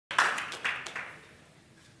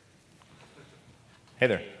Hey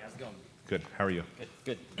there. Hey, how's it going? Good. How are you?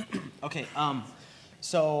 Good, good. Okay,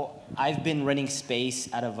 so I've been renting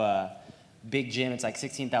space out of a big gym. It's like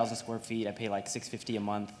 16,000 square feet. I pay like $650 a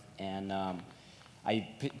month, and I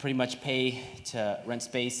pretty much pay to rent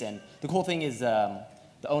space. And the cool thing is the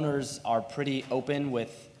owners are pretty open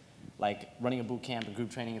with like running a boot camp and group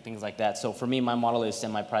training and things like that. So for me, my model is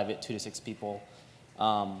semi-private, 2 to 6 people.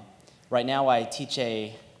 Right now, I teach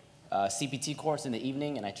a CPT course in the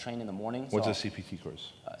evening, and I train in the morning. What's a CPT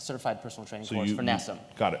course? Certified Personal Training course for NASM.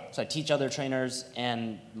 Got it. So I teach other trainers,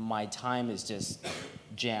 and my time is just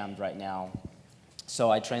jammed right now. So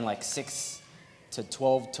I train like 6 to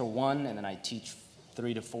 12 to 1, and then I teach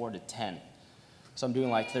 3 to 4 to 10. So I'm doing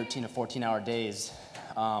like 13 to 14-hour days.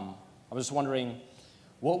 I was just wondering,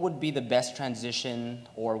 what would be the best transition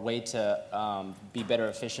or way to be better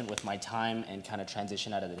efficient with my time and kind of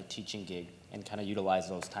transition out of the teaching gig and kind of utilize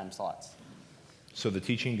those time slots? So the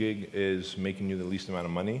teaching gig is making you the least amount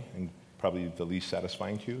of money and probably the least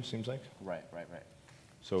satisfying to you, it seems like? Right.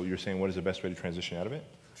 So you're saying what is the best way to transition out of it?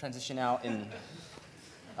 Transition out in...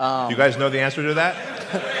 Do you guys know the answer to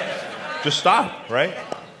that? Just stop, right?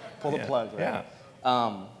 Pull the plug, right?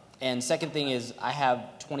 Yeah. And second thing is, I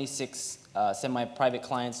have 26 semi-private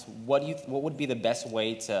clients. What would be the best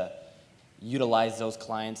way to utilize those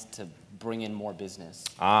clients to bring in more business?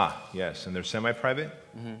 Ah, yes, and they're semi-private?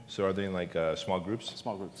 Mm-hmm. So are they in like small groups?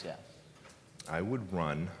 Small groups, yeah. I would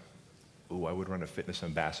run a fitness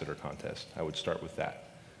ambassador contest. I would start with that.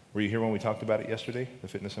 Were you here when we talked about it yesterday, the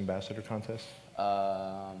fitness ambassador contest?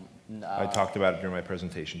 No. I talked about it during my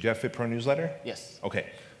presentation. Do you have FitPro newsletter? Yes.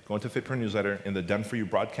 Okay. Go into FitPro newsletter in the Done For You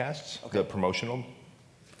broadcasts, the promotional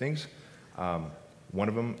things. One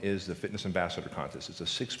of them is the fitness ambassador contest. It's a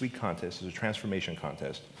 6-week contest. It's a transformation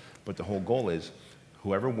contest. But the whole goal is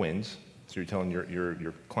whoever wins, so you're telling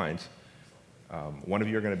your clients, one of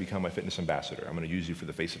you are going to become my fitness ambassador. I'm going to use you for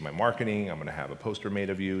the face of my marketing. I'm going to have a poster made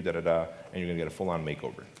of you, and you're going to get a full-on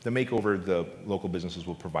makeover. The makeover, the local businesses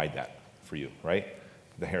will provide that for you, right?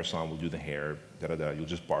 The hair salon will do the hair, You'll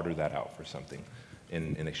just barter that out for something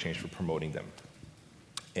in exchange for promoting them.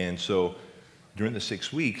 And so during the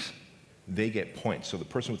 6 weeks, they get points. So the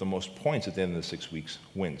person with the most points at the end of the 6 weeks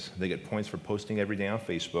wins. They get points for posting every day on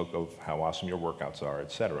Facebook of how awesome your workouts are, et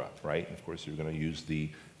cetera, right? And of course, you're going to use the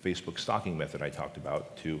Facebook stalking method I talked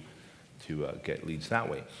about to get leads that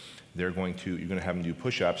way. You're going to have them do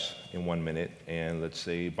push-ups in 1 minute and let's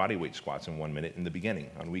say body weight squats in 1 minute in the beginning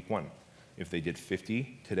on week 1. If they did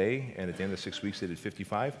 50 today and at the end of 6 weeks they did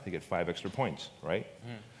 55, they get 5 extra points, right?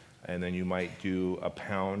 Mm. And then you might do a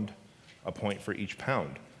point for each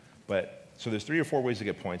pound. So there's 3 or 4 ways to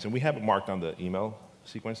get points, and we have it marked on the email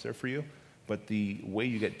sequence there for you. But the way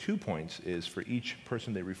you get 2 points is for each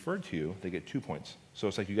person they referred to you, they get 2 points. So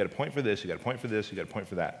it's like you got a point for this, you got a point for this, you got a point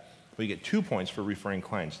for that. But you get 2 points for referring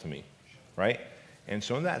clients to me, right? And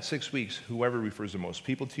so in that 6 weeks, whoever refers the most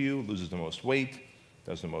people to you, loses the most weight,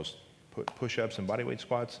 does the most push-ups and body weight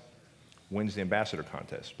squats, wins the ambassador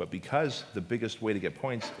contest. But because the biggest way to get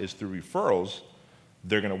points is through referrals,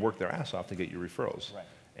 they're going to work their ass off to get your referrals. Right.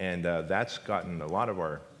 And that's gotten a lot of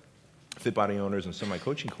our fit body owners and some of my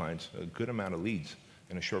coaching clients a good amount of leads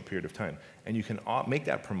in a short period of time. And you can make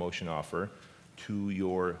that promotion offer to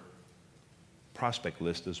your prospect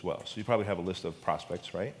list as well. So you probably have a list of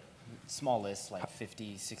prospects, right? Small list, like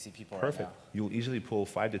 50, 60 people. Perfect. Right now. You'll easily pull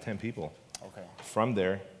 5 to 10 people okay. from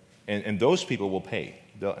there, and those people will pay.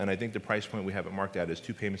 And I think the price point we have it marked at is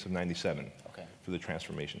 2 payments of $97 for the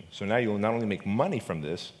transformation. So now you'll not only make money from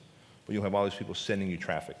this, but you'll have all these people sending you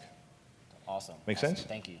traffic. Awesome. Make sense?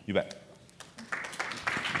 Thank you. You bet.